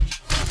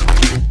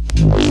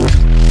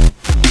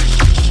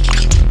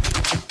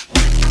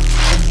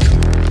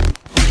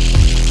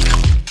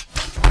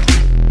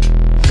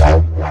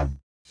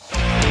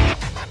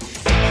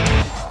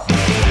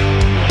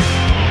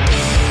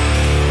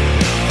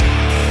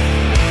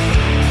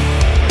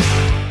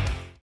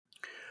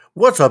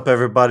What's up,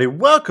 everybody?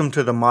 Welcome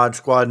to the Mod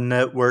Squad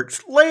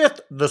Network's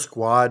Layeth the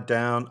Squad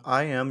Down.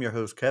 I am your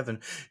host, Kevin.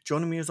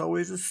 Joining me as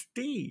always is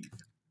Steve.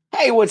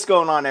 Hey, what's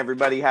going on,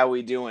 everybody? How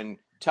we doing?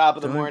 Top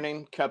of the Doing-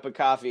 morning, cup of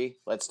coffee.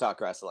 Let's talk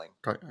wrestling.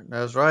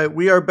 That's right.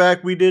 We are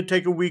back. We did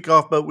take a week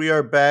off, but we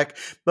are back.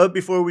 But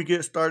before we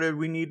get started,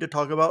 we need to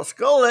talk about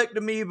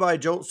Skullectomy by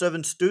Jolt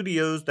 7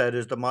 Studios. That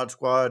is the Mod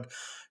Squad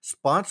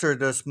sponsor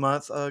this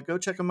month. Go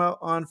check them out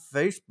on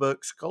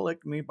Facebook.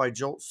 Skullectomy by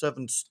Jolt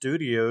 7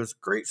 Studios.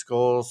 Great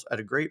skulls at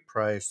a great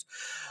price.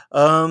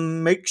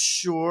 Make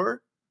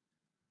sure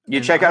You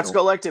And check I out don't-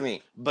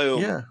 Skullectomy.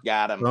 Boom. Yeah.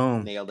 Got him.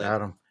 Boom. Nailed it.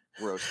 Got 'em.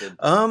 Roasted.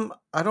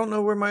 I don't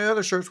know where my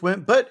other shirts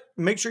went, but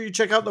make sure you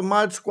check out the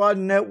Mod Squad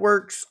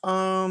Network's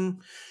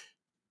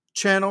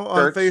channel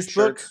on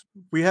Facebook. Shirts.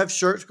 We have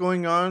shirts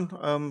going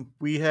on.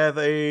 We have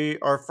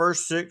our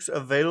first 6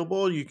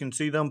 available. You can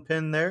see them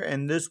pinned there.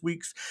 And this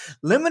week's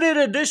limited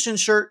edition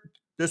shirt,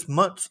 this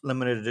month's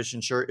limited edition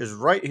shirt is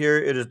right here.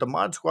 It is the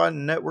Mod Squad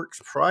Network's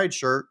Pride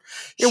shirt.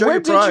 Yeah, Show where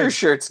your did pride. your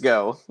shirts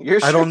go? Your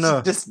I don't shirts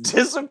know. just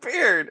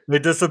disappeared. They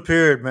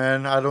disappeared,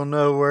 man. I don't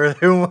know where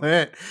they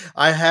went.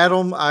 I had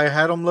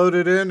them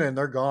loaded in, and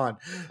they're gone.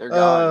 They're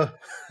gone.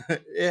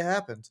 It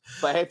happens.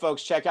 But hey,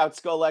 folks, check out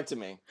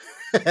Skullectomy.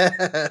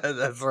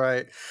 That's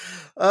right.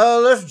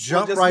 Let's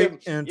jump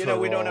into.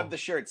 we don't Raw. have the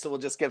shirt, so we'll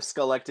just give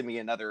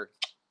Skullectomy another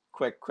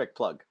quick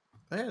plug.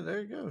 Yeah,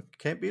 there you go.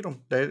 Can't beat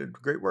them. They did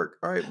great work.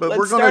 All right, but Let's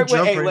we're gonna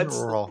start with- jump right into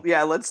Raw.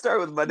 Yeah, let's start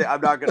with Monday.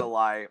 I'm not gonna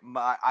lie.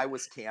 I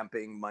was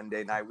camping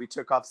Monday night. We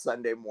took off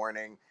Sunday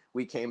morning.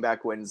 We came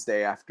back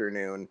Wednesday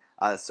afternoon.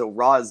 So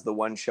Raw is the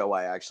one show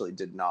I actually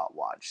did not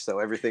watch. So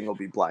everything will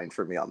be blind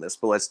for me on this.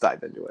 But let's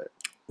dive into it.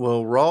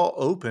 Well, Raw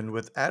opened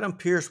with Adam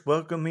Pearce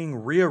welcoming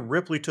Rhea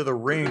Ripley to the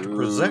ring to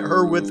present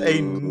her with a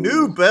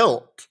new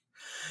belt.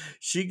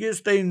 She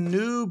gets a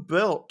new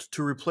belt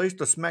to replace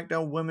the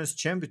SmackDown Women's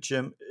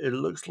Championship. It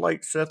looks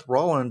like Seth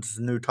Rollins'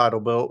 new title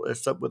belt,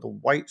 except with a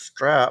white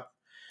strap.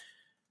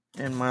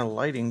 And my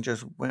lighting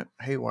just went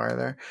haywire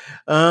there.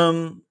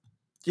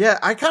 Yeah,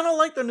 I kind of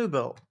like the new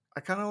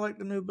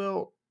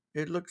belt.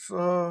 It looks,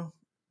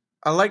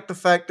 I like the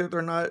fact that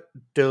they're not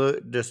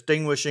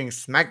distinguishing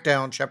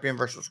SmackDown champion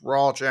versus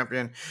Raw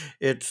champion.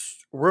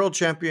 It's world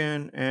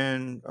champion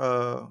and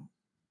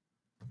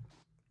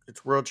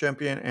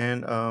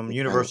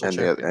Universal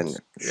champion.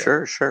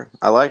 Sure.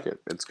 I like it.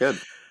 It's good.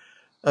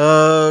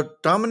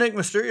 Dominic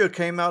Mysterio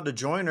came out to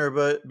join her,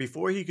 but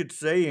before he could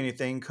say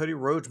anything, Cody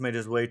Rhodes made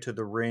his way to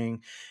the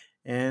ring,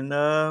 and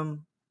I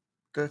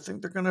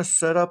think they're gonna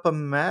set up a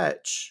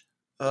match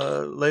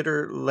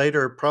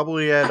later,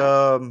 probably at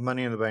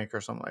Money in the Bank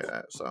or something like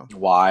that. So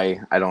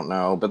Why? I don't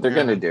know, but they're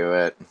gonna do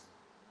it.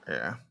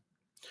 Yeah.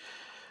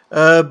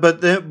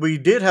 But then we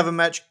did have a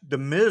match, The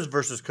Miz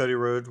versus Cody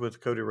Rhodes,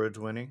 with Cody Rhodes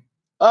winning.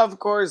 Of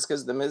course,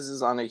 because The Miz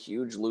is on a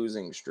huge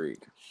losing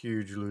streak.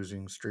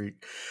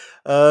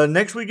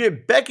 Next we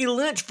get Becky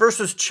Lynch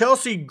versus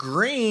Chelsea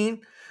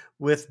Green,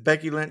 with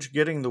Becky Lynch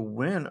getting the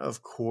win,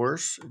 of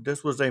course.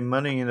 This was a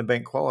Money in the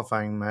Bank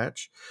qualifying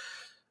match.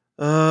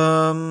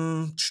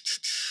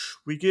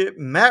 We get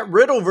Matt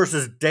Riddle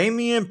versus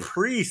Damian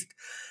Priest.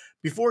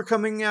 Before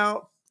coming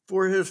out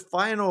for his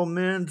final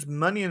men's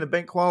Money in the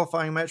Bank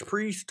qualifying match,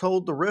 Priest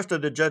told the rest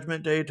of the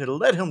Judgment Day to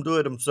let him do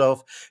it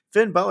himself.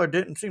 Finn Balor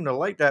didn't seem to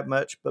like that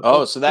much.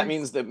 But so that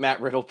means that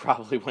Matt Riddle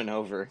probably went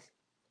over.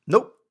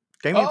 Nope.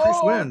 Damian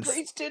Priest wins.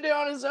 Priest did it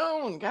on his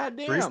own. God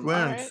damn. Priest wins.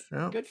 All right.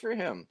 Yeah. Good for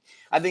him.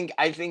 I think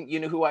you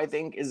know who I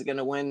think is going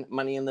to win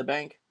Money in the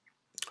Bank?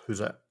 Who's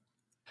that?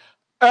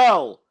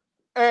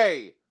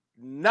 L.A.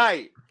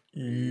 Knight.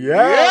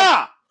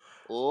 Yeah.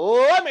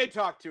 Let me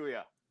talk to you.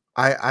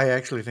 I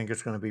actually think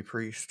it's going to be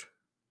Priest.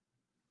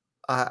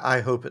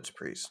 I hope it's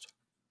Priest.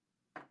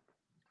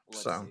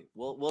 Let's see.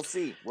 We'll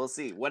see. We'll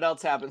see. What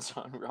else happens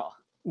on Raw?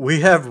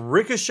 We have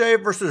Ricochet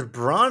versus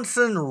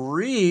Bronson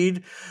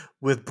Reed,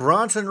 with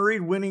Bronson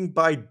Reed winning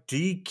by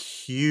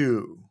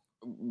DQ.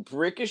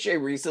 Ricochet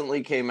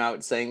recently came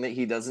out saying that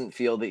he doesn't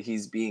feel that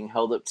he's being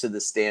held up to the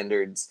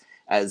standards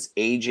as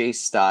AJ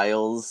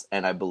Styles,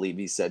 and I believe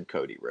he said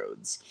Cody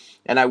Rhodes.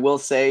 And I will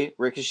say,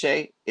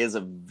 Ricochet is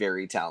a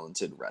very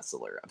talented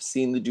wrestler. I've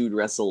seen the dude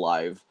wrestle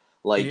live.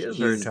 Like,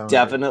 he's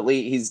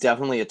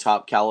definitely a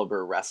top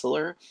caliber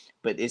wrestler,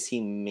 but is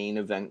he main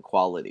event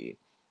quality?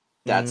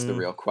 That's the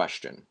real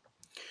question.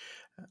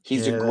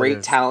 He's a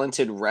great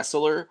talented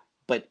wrestler,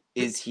 but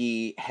is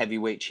he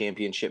heavyweight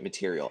championship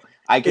material?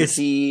 I could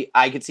see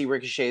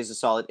Ricochet as a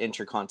solid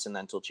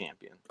intercontinental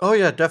champion. Oh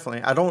yeah,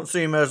 definitely. I don't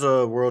see him as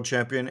a world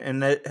champion,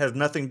 and that has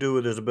nothing to do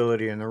with his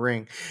ability in the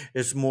ring.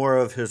 It's more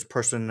of his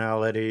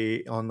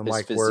personality on the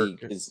mic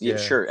physique, work.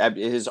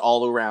 His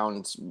all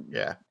around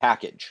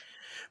package.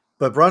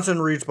 But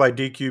Bronson Reed's by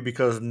DQ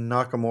because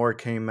Nakamura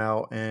came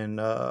out and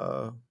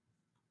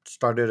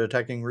started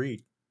attacking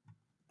Reed.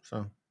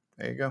 So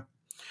there you go.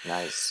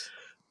 Nice.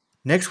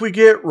 Next we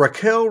get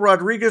Raquel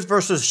Rodriguez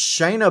versus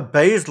Shayna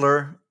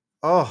Baszler.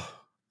 Oh,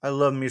 I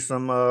love me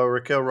some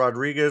Raquel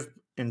Rodriguez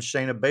and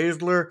Shayna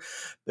Baszler,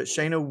 but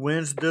Shayna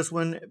wins this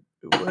one.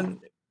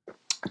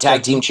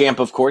 Tag team champ,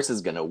 of course,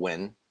 is going to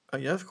win.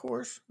 Yeah, of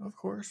course, of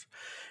course.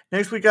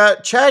 Next, we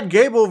got Chad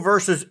Gable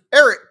versus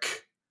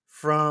Eric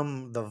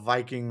from the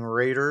Viking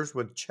Raiders,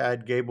 with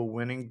Chad Gable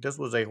winning. This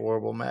was a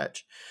horrible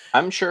match.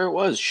 I'm sure it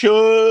was.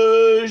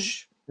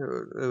 Shush!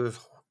 It was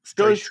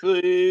straight. Shush,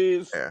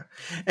 please. Yeah.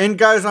 And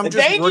guys, I'm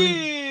just Thank running.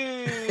 you.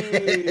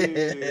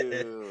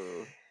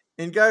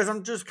 And guys,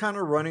 I'm just kind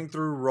of running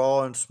through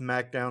Raw and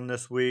SmackDown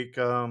this week.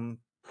 Mm.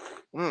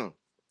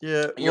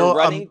 Yeah. You're Well,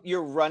 running.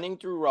 You're running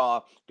through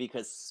Raw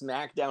because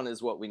SmackDown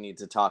is what we need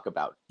to talk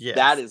about. That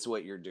yes. is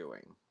what you're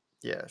doing.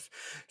 Yes.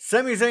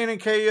 Sami Zayn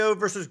and KO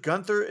versus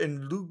Gunther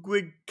and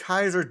Ludwig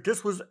Kaiser.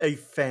 This was a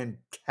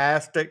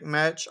fantastic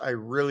match. I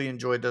really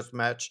enjoyed this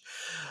match.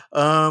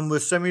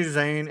 With Sami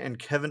Zayn and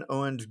Kevin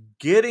Owens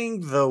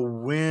getting the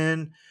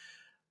win.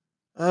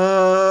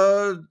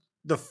 Uh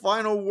the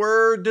final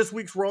word, this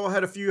week's Raw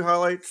had a few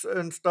highlights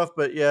and stuff,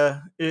 but yeah,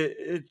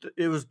 it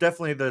was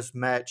definitely this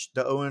match,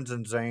 the Owens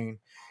and Zayn.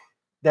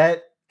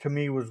 That to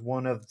me was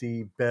one of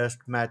the best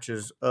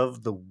matches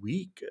of the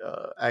week,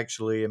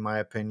 actually, in my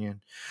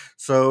opinion.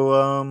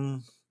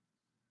 So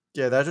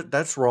yeah,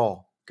 that's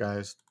Raw,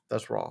 guys.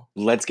 That's Raw.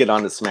 Let's get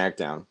on to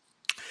SmackDown.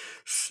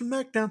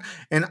 SmackDown.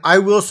 And I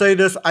will say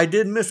this, I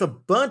did miss a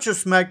bunch of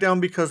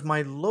SmackDown because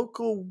my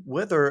local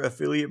weather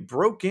affiliate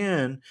broke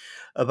in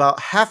about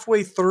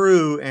halfway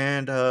through,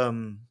 and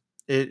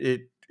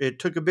it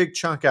took a big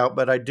chunk out,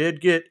 but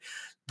the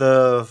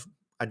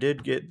I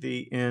did get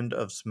the end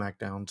of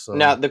SmackDown.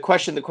 Now So the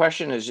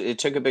question is, it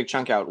took a big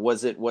chunk out.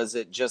 Was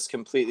it just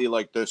completely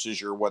like this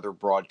is your weather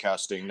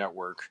broadcasting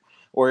network,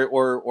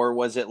 or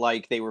was it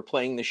like they were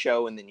playing the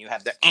show and then you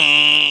have the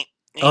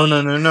oh,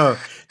 no, no, no.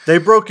 They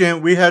broke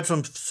in. We had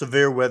some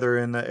severe weather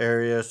in the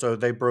area, so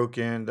they broke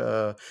in.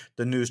 The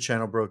news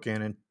channel broke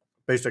in and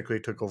basically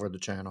took over the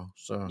channel.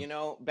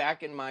 So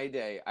back in my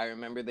day, I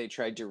remember they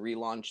tried to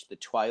relaunch the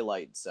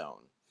Twilight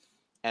Zone,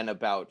 and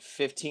about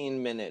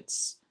 15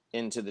 minutes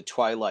into the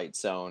Twilight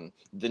Zone,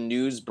 the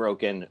news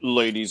broke in.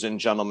 Ladies and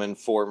gentlemen,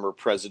 former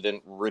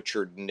President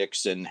Richard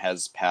Nixon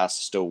has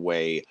passed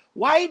away.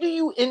 Why do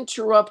you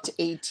interrupt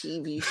a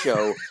TV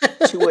show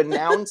to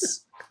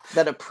announce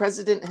that a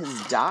president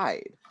has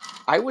died?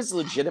 I was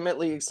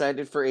legitimately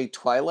excited for a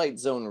Twilight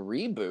Zone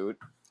reboot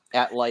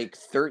at like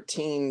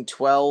 13,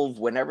 12,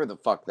 whenever the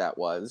fuck that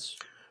was.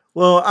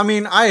 well, I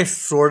mean, I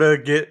sort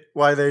of get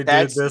why they did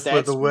That's this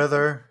with the that's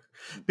weather,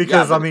 yeah,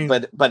 because I mean,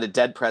 but a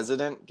dead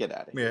president? Get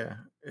out of here.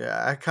 yeah,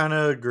 yeah, I kind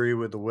of agree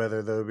with the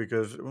weather though,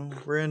 because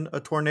we're in a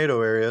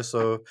tornado area,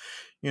 so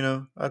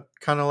I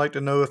kind of like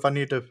to know if I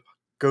need to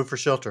go for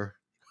shelter.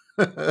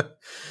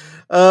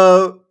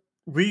 uh,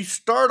 we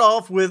start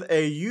off with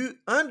a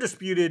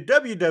undisputed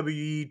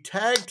WWE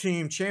Tag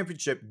Team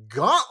Championship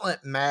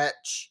Gauntlet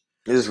match.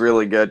 It was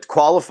really good.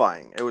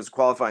 Qualifying. It was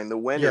qualifying. The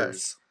winners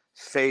Yes.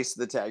 face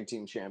the tag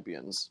team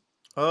champions.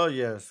 Oh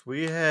yes,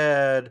 we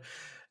had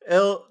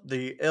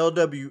the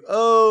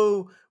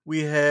LWO,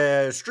 we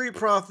had Street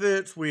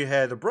Profits, we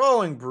had the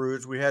Brawling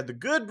Brutes, we had the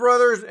Good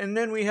Brothers, and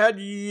then we had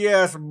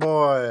Yes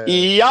Boys.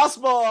 Yes,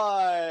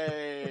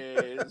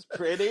 boys!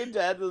 Pretty Yes,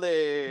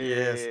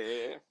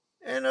 deadly.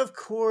 and of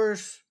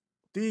course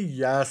the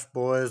Yes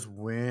Boys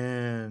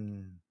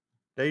win.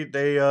 They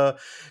the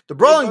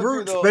Brawling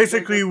Brutes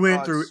basically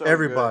went through so good.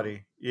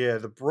 everybody. Yeah,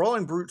 the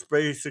Brawling Brutes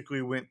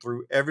basically went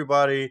through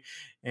everybody,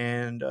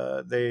 and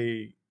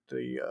the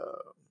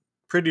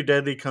Pretty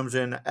Deadly comes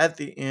in at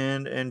the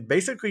end and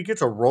basically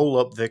gets a roll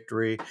up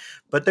victory,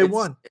 but they It's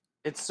won.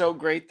 it's so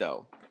great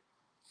though.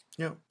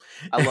 Yeah.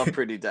 I love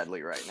Pretty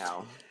Deadly right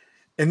now.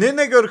 And then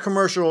they go to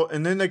commercial,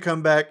 and then they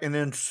come back, and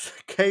then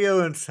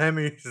KO and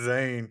Sami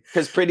Zayn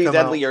Because Pretty come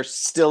out. Deadly are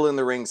still in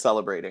the ring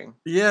celebrating.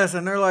 Yes,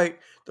 and they're like,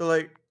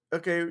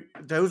 okay,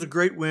 that was a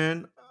great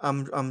win.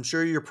 I'm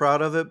sure you're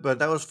proud of it, but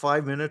that was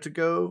 5 minutes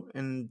ago,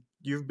 and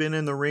you've been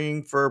in the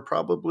ring for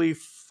probably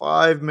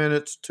 5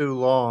 minutes too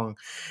long.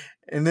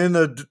 And then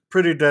the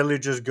Pretty Deadly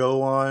just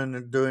go on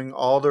and doing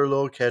all their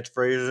little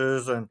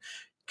catchphrases, and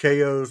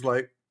KO's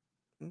like,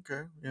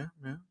 okay, yeah,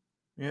 yeah,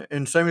 yeah.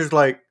 And Sammy's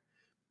like,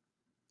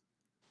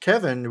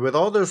 Kevin, with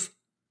all those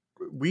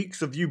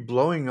weeks of you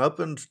blowing up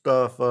and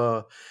stuff,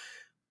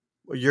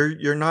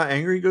 you're not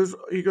angry?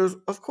 He goes,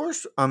 of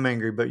course I'm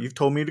angry, but you've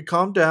told me to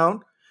calm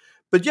down.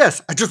 But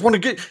yes, I just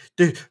want to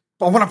I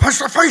want to punch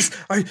their face.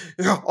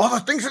 All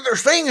the things that they're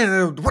saying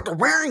and what they're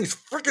wearing is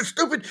freaking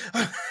stupid.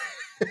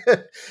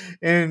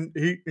 And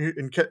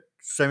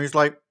Sammy's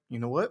like, you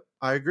know what?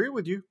 I agree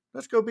with you.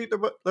 Let's go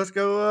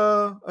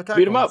attack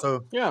Beat him them. up.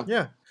 So Yeah.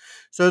 yeah,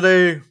 so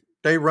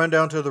they run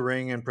down to the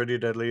ring and Pretty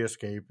Deadly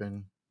escape,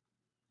 and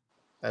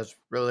that's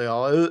really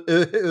all.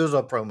 It was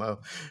a promo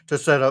to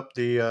set up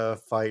the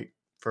fight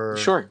for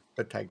Sure.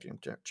 the tag team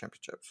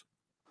championships.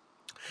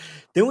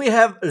 Then we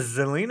have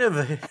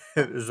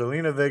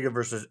Zelina Vega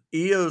versus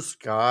Io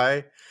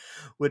Sky,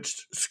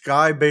 which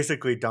Sky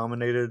basically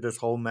dominated this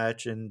whole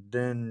match, and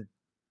then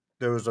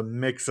there was a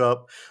mix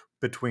up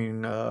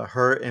between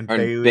her and And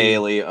Bailey.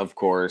 Bailey, of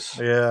course.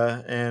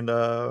 Yeah, and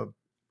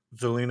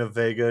Zelina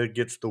Vega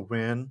gets the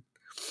win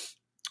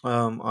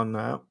on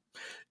that.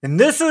 And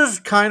this is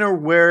kind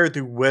of where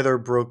the weather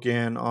broke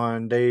in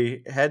on.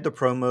 They had the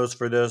promos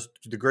for this,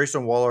 the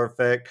Grayson Waller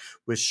effect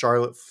with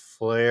Charlotte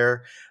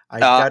Flair. I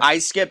got I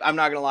skipped. I'm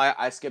not gonna lie.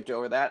 I skipped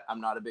over that.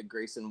 I'm not a big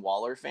Grayson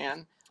Waller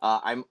fan.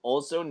 I'm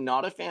also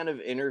not a fan of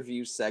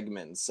interview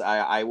segments.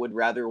 I would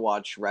rather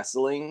watch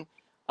wrestling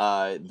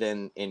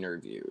than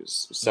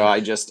interviews. So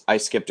okay. I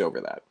skipped over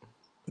that.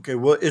 Okay,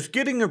 well, it's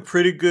getting a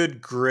pretty good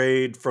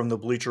grade from the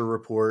Bleacher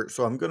Report,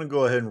 so I'm going to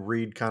go ahead and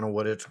read kind of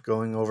what it's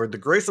going over. The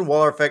Grayson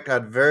Waller effect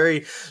had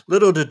very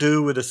little to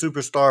do with the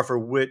superstar for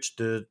which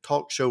the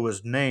talk show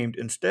was named.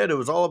 Instead, it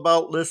was all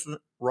about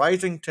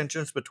rising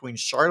tensions between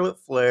Charlotte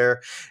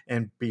Flair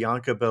and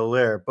Bianca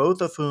Belair, both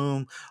of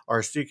whom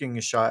are seeking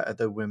a shot at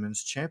the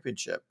Women's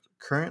Championship,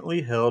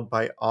 currently held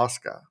by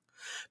Asuka.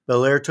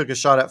 Belair took a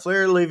shot at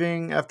Flair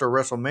leaving after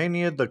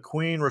WrestleMania. The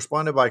Queen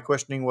responded by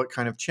questioning what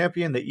kind of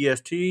champion the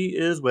EST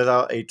is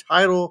without a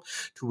title,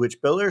 to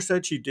which Belair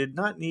said she did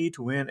not need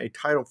to win a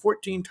title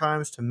 14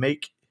 times to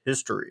make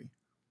history.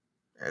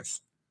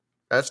 That's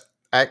that's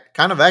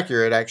kind of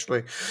accurate,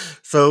 actually.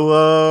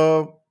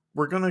 So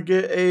we're gonna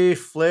get a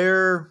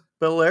Flair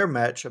Belair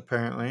match.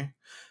 Apparently,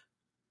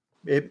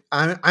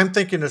 I'm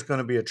thinking it's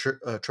gonna be a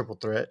triple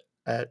threat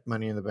at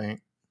Money in the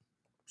Bank.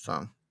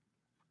 So.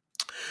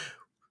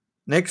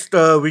 Next,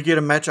 we get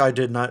a match I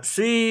did not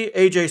see: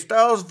 AJ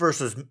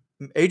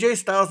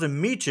Styles and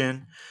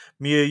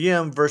Mia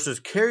Yim versus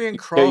Karrion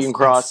Cross Killian and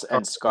Cross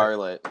and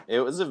Scarlett. Scarlett.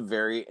 It was a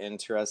very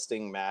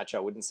interesting match. I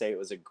wouldn't say it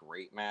was a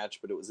great match,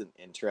 but it was an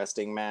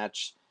interesting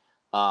match.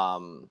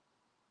 Um,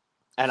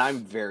 and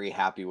I'm very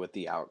happy with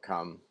the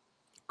outcome.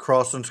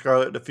 Cross and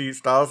Scarlett defeat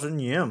Styles and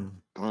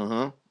Yim.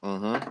 Mm-hmm.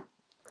 Mm-hmm.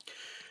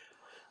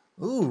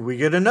 Ooh, we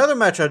get another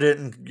match I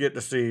didn't get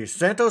to see: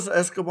 Santos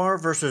Escobar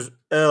versus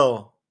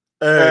L.A.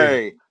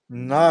 Hey,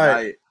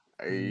 Knight.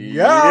 night.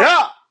 Yeah.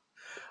 Yeah.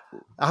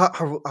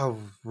 I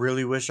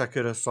really wish I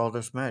could have saw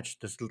this match.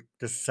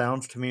 This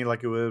sounds to me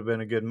like it would have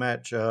been a good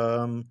match.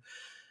 Where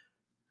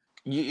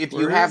is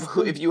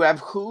the If you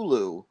have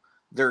Hulu,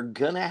 they're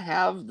gonna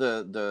have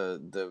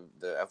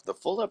the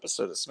full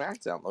episode of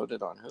SmackDown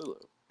loaded on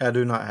Hulu. I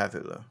do not have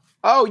it though.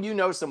 Oh, you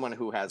know someone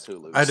who has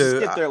Hulu. I Just do.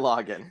 get their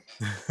login.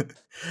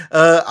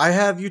 I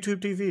have YouTube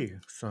TV.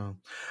 So,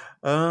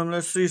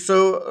 let's see.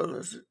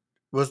 So,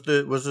 was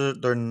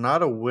it there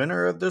not a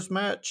winner of this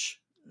match?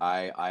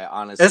 I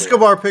honestly,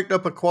 Escobar picked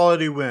up a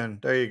quality win.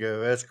 There you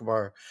go.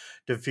 Escobar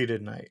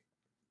defeated Knight.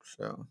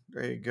 So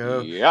there you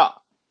go. yeah,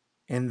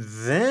 And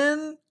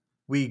then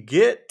we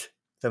get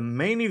the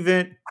main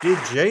event. Did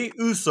Jey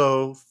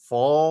Uso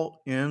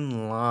fall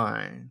in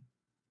line?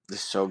 this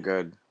is so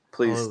good. Oh,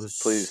 Please,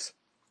 please.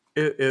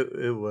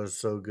 it was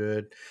so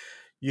good.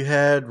 You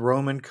had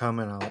Roman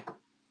coming out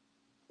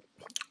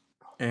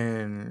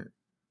and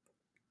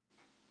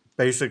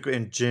basically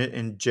and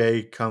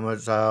Jay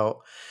comes out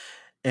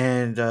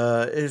and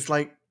it's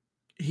like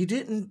he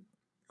didn't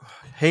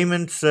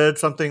Heyman said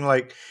something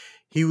like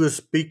he was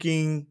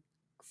speaking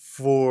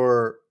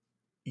for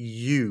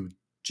you,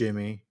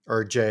 Jimmy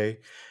or Jay.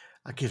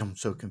 I get him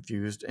so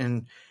confused.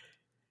 And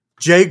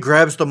Jay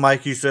grabs the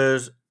mic. He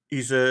says,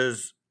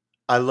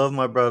 I love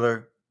my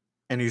brother,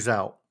 and he's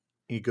out.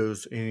 He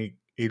goes and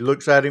he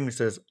looks at him. He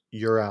says,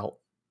 "You're out."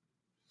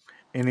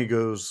 And he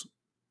goes,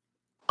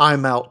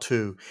 "I'm out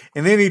too."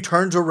 And then he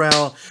turns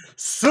around,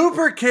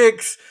 super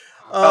kicks.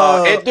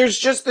 There's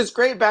just this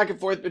great back and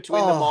forth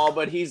between them Oh all,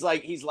 but he's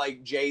like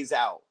Jay's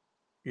out,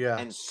 yeah,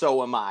 and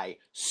so am I.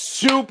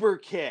 Super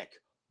kick,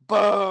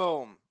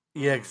 boom.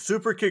 yeah.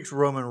 Super kicks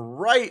Roman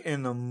right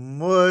in the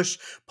mush.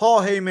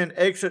 Paul Heyman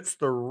exits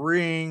the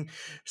ring.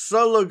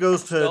 Solo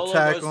goes to Solo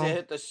attack goes to him.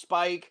 hit the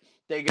spike.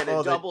 They get a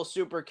Oh, they double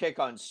super kick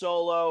on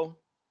Solo.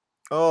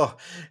 oh,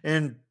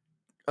 and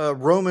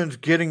Roman's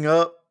getting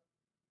up,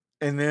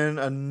 and then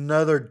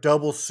another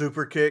double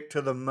super kick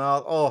to the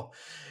mouth. Oh,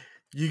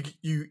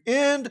 you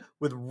end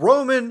with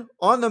Roman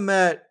on the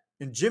mat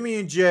and Jimmy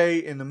and Jay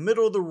in the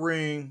middle of the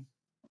ring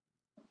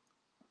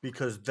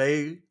because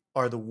they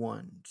are the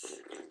ones.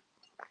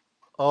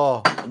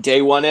 Oh,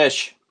 Day one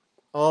ish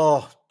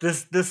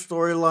this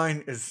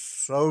storyline is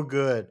so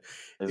good.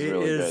 is It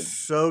really is good.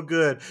 so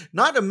good.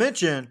 Not to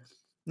mention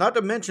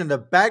the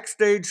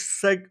backstage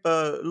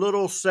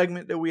little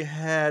segment that we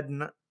had.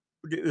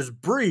 It was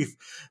brief,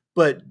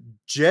 but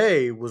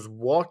Jay was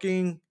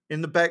walking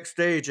in the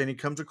backstage and he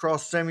comes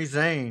across Sami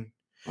Zayn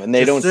When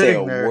they just don't say a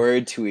sitting there.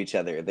 word to each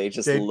other, they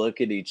just They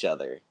look at each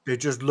other. they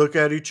just look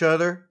at each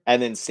other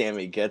And then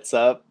Sammy gets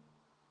up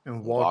and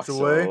and walks walks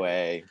away.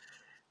 away.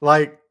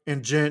 Like,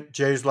 and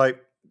Jay's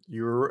like,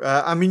 "You were."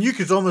 I mean, you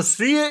could almost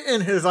see it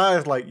in his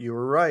eyes. Like, "You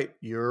were right.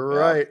 You were Yeah,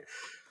 right."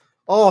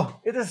 Oh,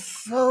 it is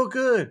so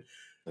good,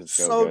 it's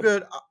so so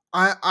good. good.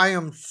 I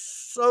am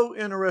so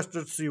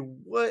interested to see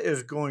what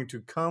is going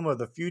to come of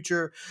the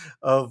future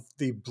of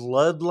the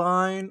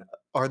Bloodline.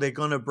 Are they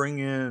going to bring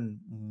in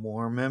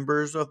more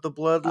members of the Uh,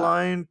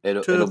 Bloodline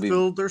it'll to it'll be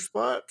fill their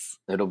spots?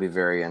 it'll be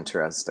very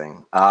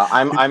interesting.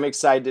 I'm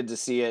excited to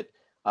see it.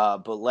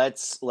 But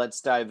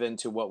let's dive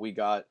into what we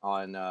got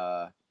on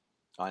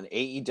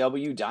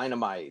AEW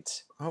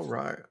Dynamite. All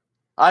right.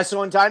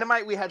 So on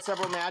Dynamite, we had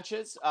several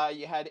matches.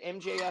 You had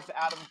MJF,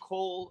 Adam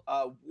Cole,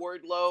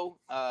 Wardlow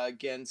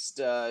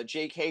against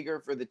Jake Hager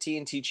for the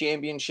TNT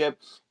Championship.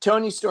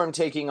 Tony Storm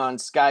taking on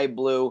Sky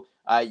Blue.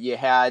 You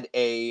had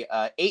a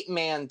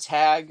 8-man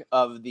tag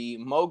of the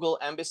Mogul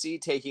Embassy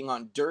taking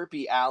on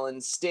Derpy Allen,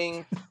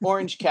 Sting,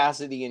 Orange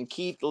Cassidy, and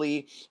Keith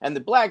Lee, and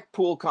the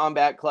Blackpool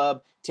Combat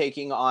Club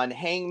taking on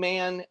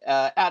Hangman,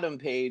 Adam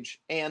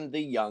Page, and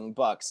the Young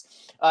Bucks.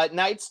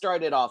 Night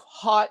started off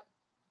hot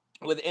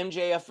with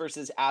MJF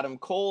versus Adam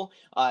Cole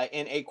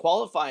in a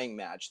qualifying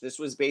match. This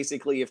was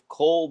basically if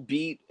Cole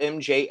beat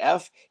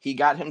MJF, he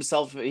gets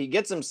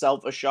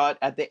himself a shot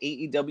at the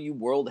AEW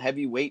World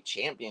Heavyweight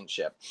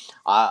Championship.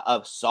 A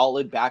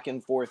solid back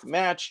and forth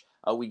match.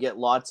 We get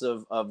lots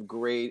of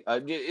great.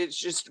 It's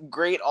just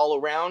great all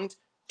around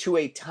to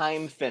a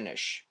time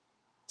finish,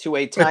 to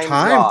a A time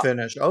time draw,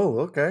 finish. Oh,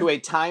 okay. to a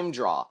time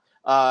draw.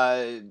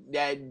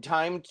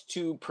 Timed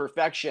to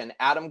perfection.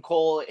 Adam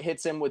Cole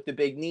hits him with the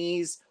big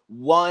knees.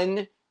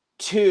 1,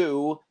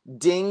 2,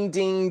 ding,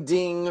 ding,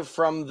 ding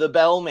from the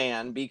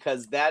bellman,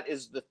 because that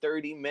is the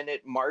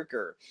 30-minute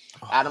marker.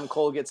 Adam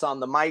Cole gets on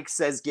the mic,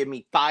 says, "Give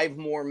me 5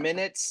 more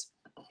minutes."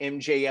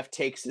 MJF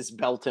takes his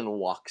belt and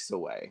walks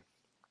away.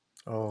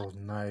 Oh,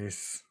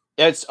 nice.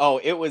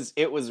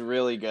 It was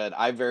really good.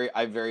 I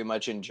very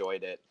much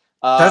enjoyed it.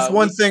 That's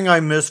one We thing I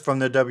miss from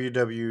the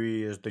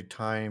WWE is the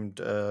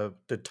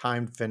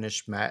timed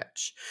finish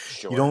match.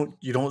 Sure.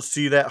 You don't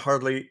see that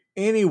hardly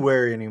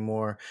anywhere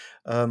anymore.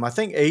 I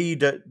think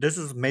AEW, this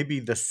is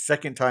maybe the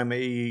second time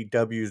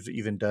AEW's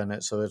even done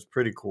it, so it's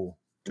pretty cool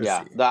to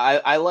Yeah, see.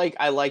 I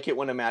like it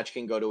when a match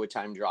can go to a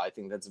time draw. I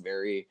think that's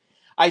very.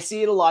 I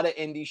see it a lot of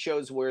indie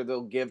shows where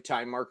they'll give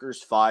time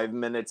markers. 5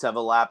 minutes have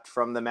elapsed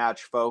from the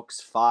match, folks.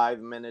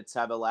 5 minutes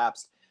have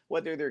elapsed.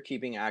 Whether they're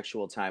keeping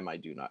actual time, I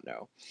do not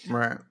know.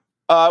 Right.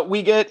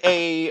 We get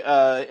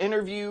a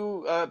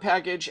interview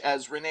package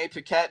as Renee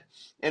Paquette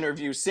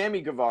interviews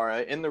Sammy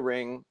Guevara in the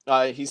ring.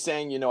 He's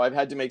saying, I've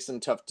had to make some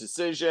tough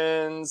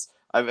decisions.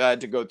 I've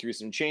had to go through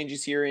some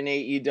changes here in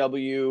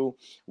AEW.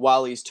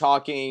 While he's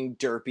talking,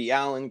 Derpy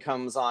Allen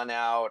comes on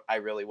out. I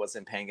really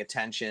wasn't paying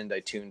attention.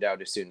 I tuned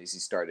out as soon as he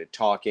started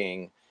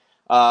talking.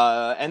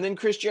 And then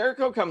Chris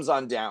Jericho comes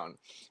on down.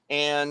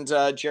 And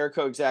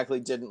Jericho exactly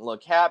didn't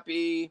look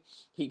happy.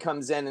 He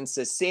comes in and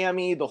says,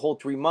 "Sammy, the whole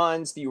 3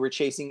 months you were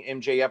chasing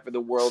MJF for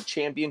the world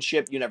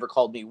championship, you never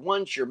called me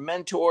once. Your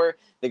mentor,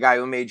 the guy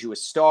who made you a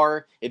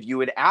star. If you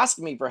had asked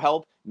me for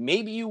help,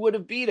 maybe you would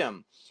have beat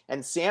him."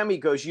 And Sammy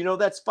goes,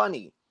 "That's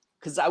funny,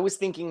 because I was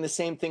thinking the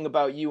same thing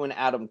about you and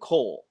Adam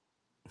Cole.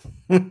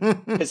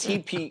 Because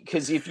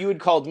if you had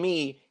called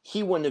me,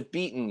 he wouldn't have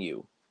beaten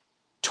you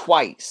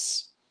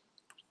twice."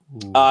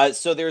 Ooh.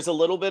 So there's a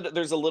little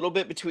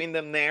bit between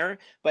them there,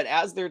 but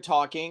as they're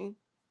talking,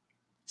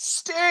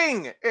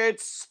 Sting!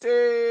 It's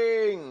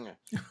Sting!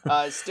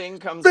 Sting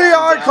comes The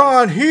on down.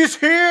 icon, he's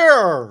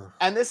here.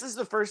 And this is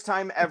the first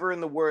time ever in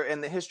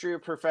the history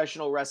of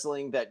professional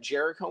wrestling that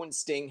Jericho and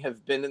Sting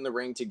have been in the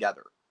ring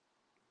together.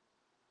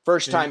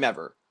 First time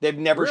ever. They've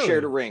never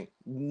shared a Really? ring.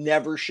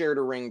 Never shared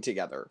a ring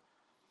together.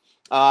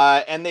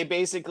 And they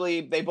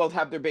both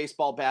have their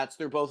baseball bats.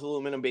 They're both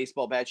aluminum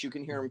baseball bats. You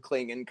can hear them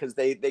clinging because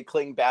they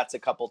cling bats a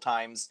couple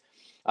times.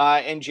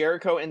 And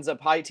Jericho ends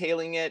up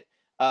hightailing it,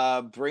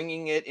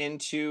 bringing it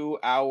into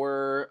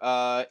our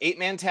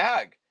 8-man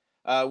tag.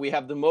 We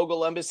have the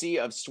Mogul Embassy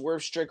of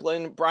Swerve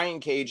Strickland, Brian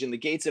Cage, and the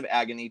Gates of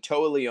Agony,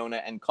 Toa Leona,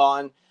 and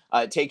Khan,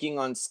 taking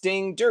on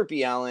Sting,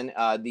 Derpy Allen,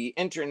 the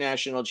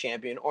international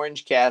champion,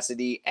 Orange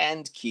Cassidy,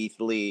 and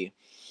Keith Lee.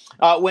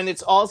 When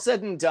it's all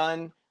said and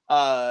done,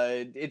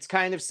 it's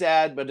kind of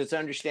sad, but it's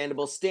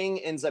understandable. Sting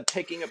ends up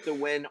picking up the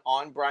win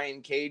on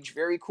Brian Cage.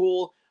 Very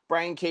cool.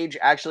 Brian Cage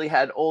actually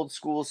had old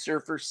school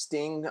Surfer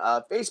Sting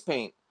face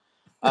paint.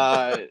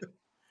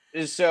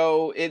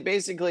 So it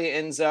basically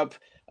ends up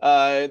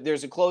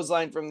there's a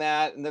clothesline from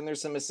that, and then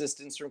there's some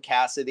assistance from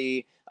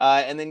Cassidy,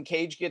 and then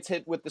Cage gets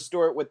hit with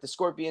the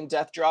Scorpion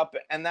Death Drop,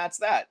 and that's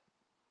that.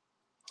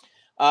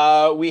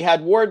 We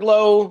had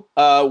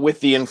Wardlow with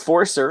the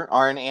Enforcer,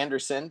 Arn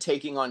Anderson,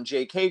 taking on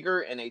Jake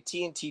Hager in a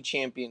TNT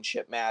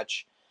Championship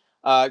match.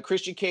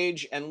 Christian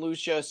Cage and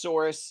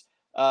Luchasaurus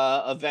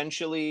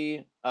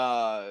eventually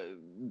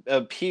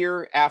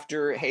appear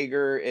after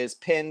Hager is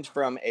pinned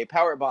from a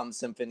powerbomb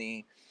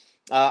symphony.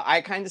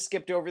 I kind of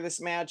skipped over this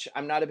match.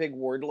 I'm not a big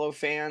Wardlow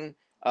fan.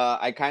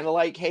 I kind of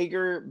like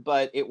Hager,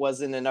 but it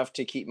wasn't enough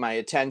to keep my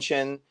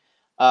attention.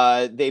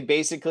 They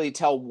basically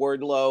tell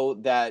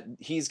Wardlow that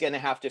he's going to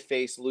have to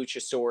face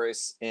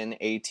Luchasaurus in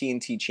a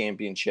TNT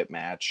Championship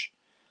match.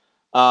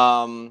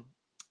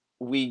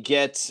 We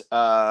get,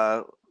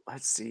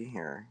 let's see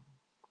here.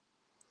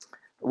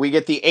 We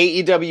get the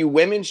AEW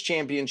Women's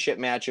Championship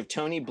match of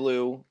Tony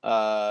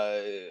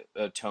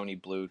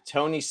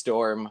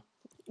Storm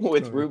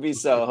with Ruby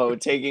Soho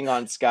taking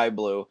on Sky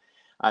Blue.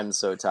 I'm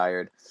so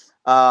tired.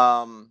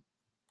 Of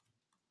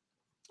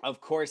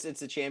course,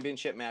 it's a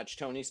championship match.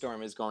 Tony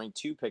Storm is going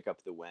to pick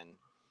up the win.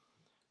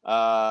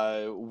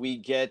 We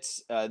get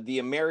the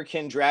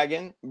American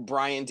Dragon,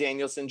 Bryan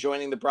Danielson,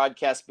 joining the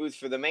broadcast booth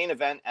for the main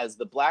event as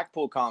the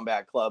Blackpool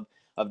Combat Club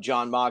of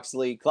Jon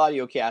Moxley,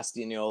 Claudio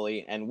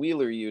Castagnoli, and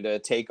Wheeler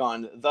Yuta take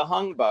on the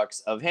Hung Bucks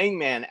of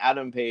Hangman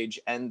Adam Page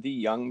and the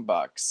Young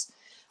Bucks.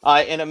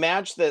 In a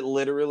match that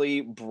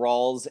literally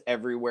brawls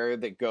everywhere,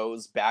 that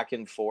goes back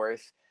and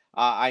forth.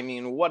 I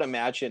mean, what a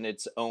match in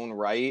its own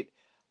right.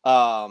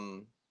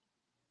 Let's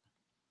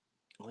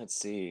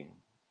see.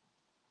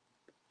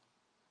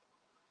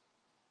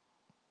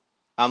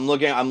 I'm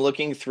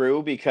looking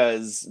through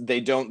because they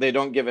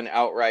don't give an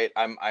outright.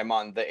 I'm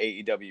on the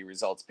AEW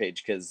results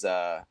page because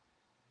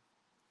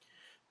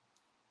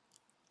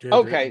Did it?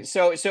 okay,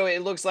 so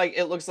it looks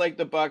like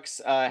the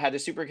Bucks had a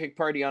super kick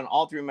party on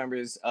all three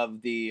members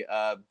of the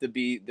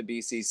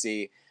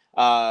BCC.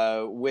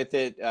 With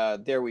it,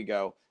 there we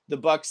go. The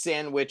Bucks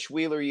sandwich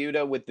Wheeler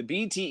Yuta with the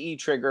BTE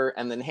trigger,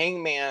 and then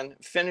Hangman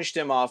finished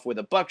him off with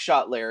a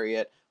buckshot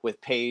lariat with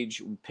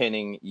Page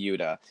pinning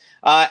Yuta.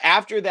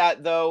 After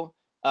that, though,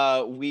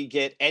 we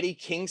get Eddie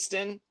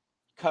Kingston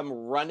come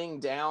running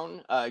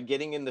down,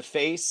 getting in the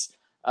face,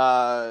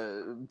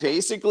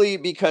 basically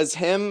because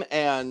him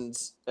and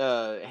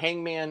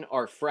Hangman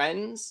are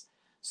friends.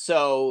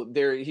 So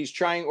he's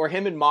trying, or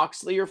him and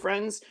Moxley are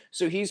friends.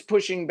 So he's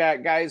pushing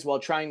back guys while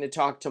trying to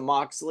talk to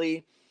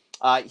Moxley.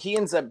 He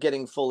ends up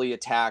getting fully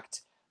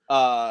attacked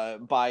by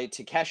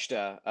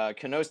Takeshita.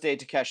 Konosuke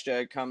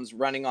Takeshita comes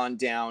running on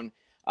down.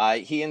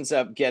 He ends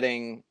up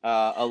getting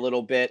a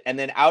little bit, and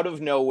then out of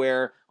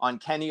nowhere on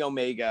Kenny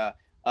Omega,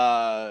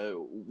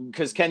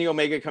 because Kenny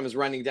Omega comes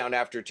running down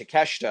after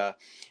Takeshita,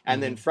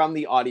 and then from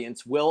the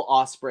audience, Will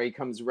Ospreay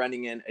comes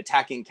running in,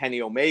 attacking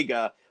Kenny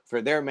Omega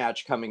for their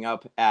match coming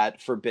up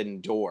at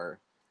Forbidden Door.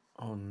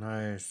 Oh,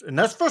 nice. And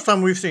that's the first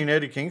time we've seen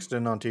Eddie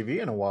Kingston on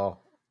TV in a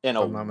while, In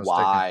if a I'm not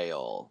mistaken.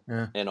 while.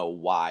 Yeah. In a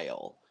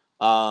while.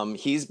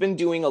 He's been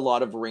doing a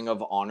lot of Ring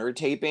of Honor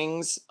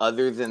tapings.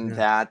 Other than Yeah.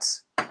 that,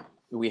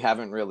 we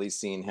haven't really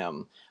seen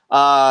him.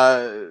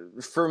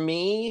 For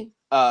me,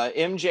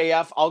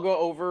 MJF, I'll go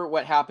over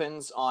what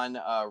happens on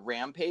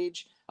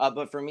Rampage.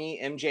 But for me,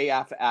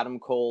 MJF, Adam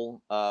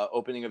Cole,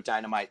 opening of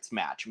Dynamite's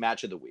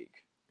match of the week.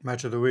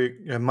 Match of the week.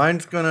 Yeah,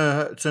 mine's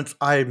gonna, since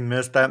I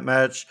missed that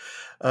match,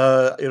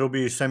 it'll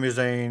be Sami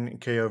Zayn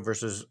KO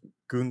versus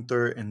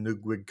Gunther and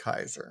Ludwig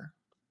Kaiser.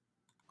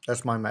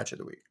 That's my match of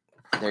the week.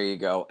 There you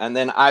go. And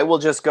then I will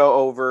just go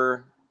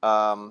over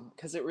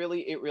because it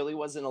really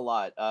wasn't a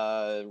lot.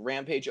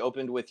 Rampage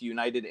opened with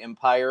United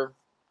Empire,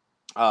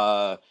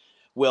 Will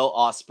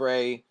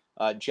Ospreay,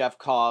 Jeff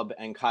Cobb,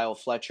 and Kyle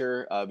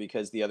Fletcher,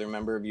 because the other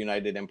member of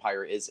United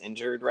Empire is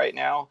injured right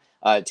now,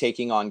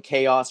 taking on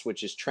Chaos,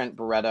 which is Trent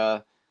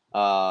Beretta,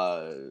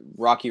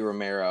 Rocky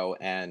Romero,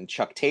 and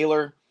Chuck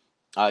Taylor.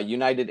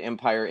 United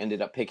Empire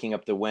ended up picking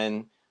up the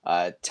win.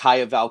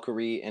 Taya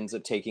Valkyrie ends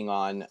up taking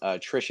on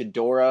Trisha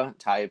Dora.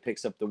 Taya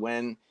picks up the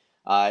win.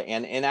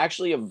 And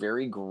actually a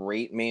very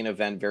great main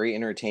event, very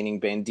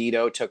entertaining.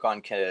 Bandito took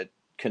on Konosuke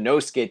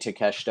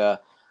Takeshita,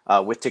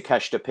 with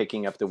Takeshita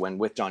picking up the win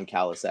with Don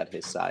Callis at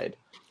his side.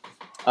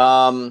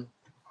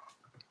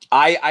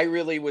 I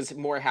really was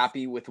more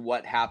happy with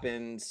what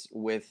happened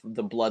with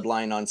the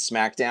Bloodline on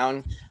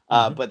SmackDown,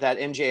 but that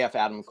MJF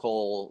Adam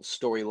Cole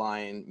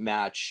storyline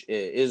match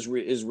is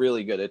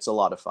really good. It's a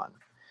lot of fun.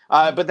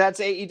 But that's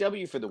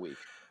AEW for the week.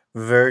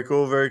 Very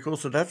cool, very cool.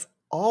 So that's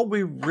all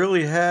we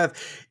really have.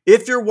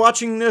 If you're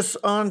watching this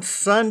on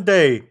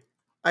Sunday,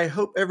 I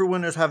hope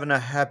everyone is having a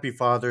happy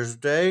Father's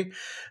Day.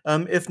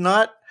 If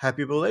not,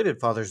 happy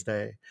belated Father's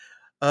Day.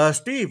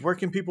 Steve, where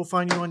can people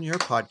find you on your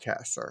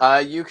podcast,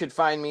 sir? You could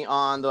find me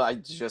on I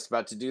was just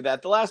about to do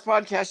that. The last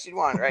podcast you'd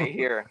want right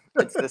here.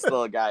 It's this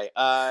little guy.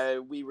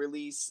 We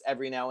release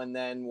every now and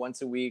then,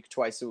 once a week,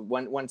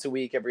 once a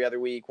week, every other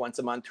week, once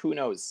a month. Who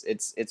knows?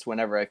 It's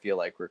whenever I feel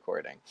like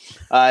recording.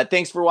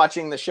 Thanks for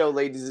watching the show,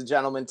 ladies and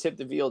gentlemen. Tip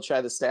the veal, try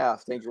the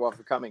staff. Thank you all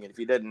for coming. And if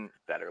you didn't,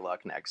 better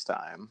luck next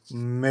time.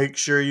 Make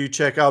sure you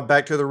check out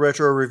Back to the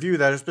Retro Review.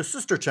 That is the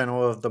sister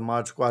channel of the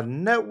Mod Squad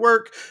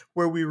Network,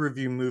 where we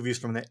review movies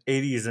from the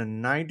 80s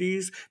and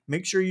 90s.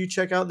 Make sure you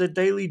check out the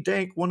Daily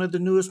Dank, one of the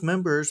newest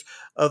members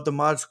of the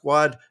Mod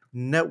Squad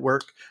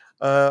Network,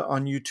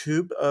 on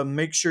YouTube.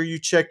 Make sure you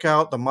check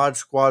out the Mod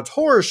Squad's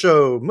horror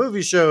show,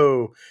 movie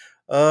show.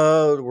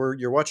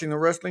 You're watching the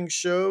wrestling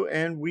show,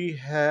 and we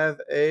have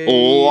a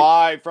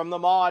Live from the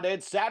mod.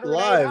 It's Saturday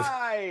live.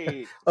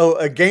 night.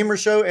 A gamer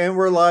show, and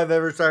we're live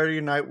every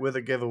Saturday night with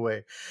a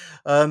giveaway.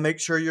 Make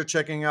sure you're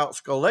checking out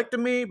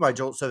Skullectomy by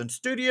Jolt 7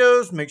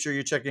 Studios. Make sure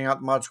you're checking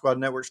out Mod Squad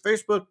Network's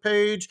Facebook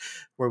page,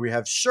 where we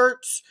have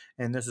shirts,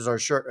 and this is our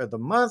shirt of the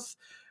month.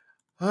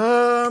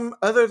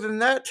 Other than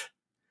that,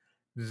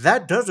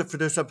 that does it for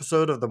this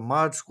episode of the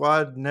Mod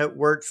Squad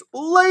Network's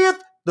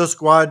Layeth the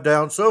Squad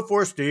Down. So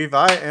for Steve,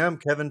 I am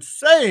Kevin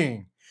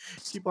saying,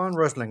 keep on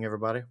wrestling,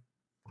 everybody.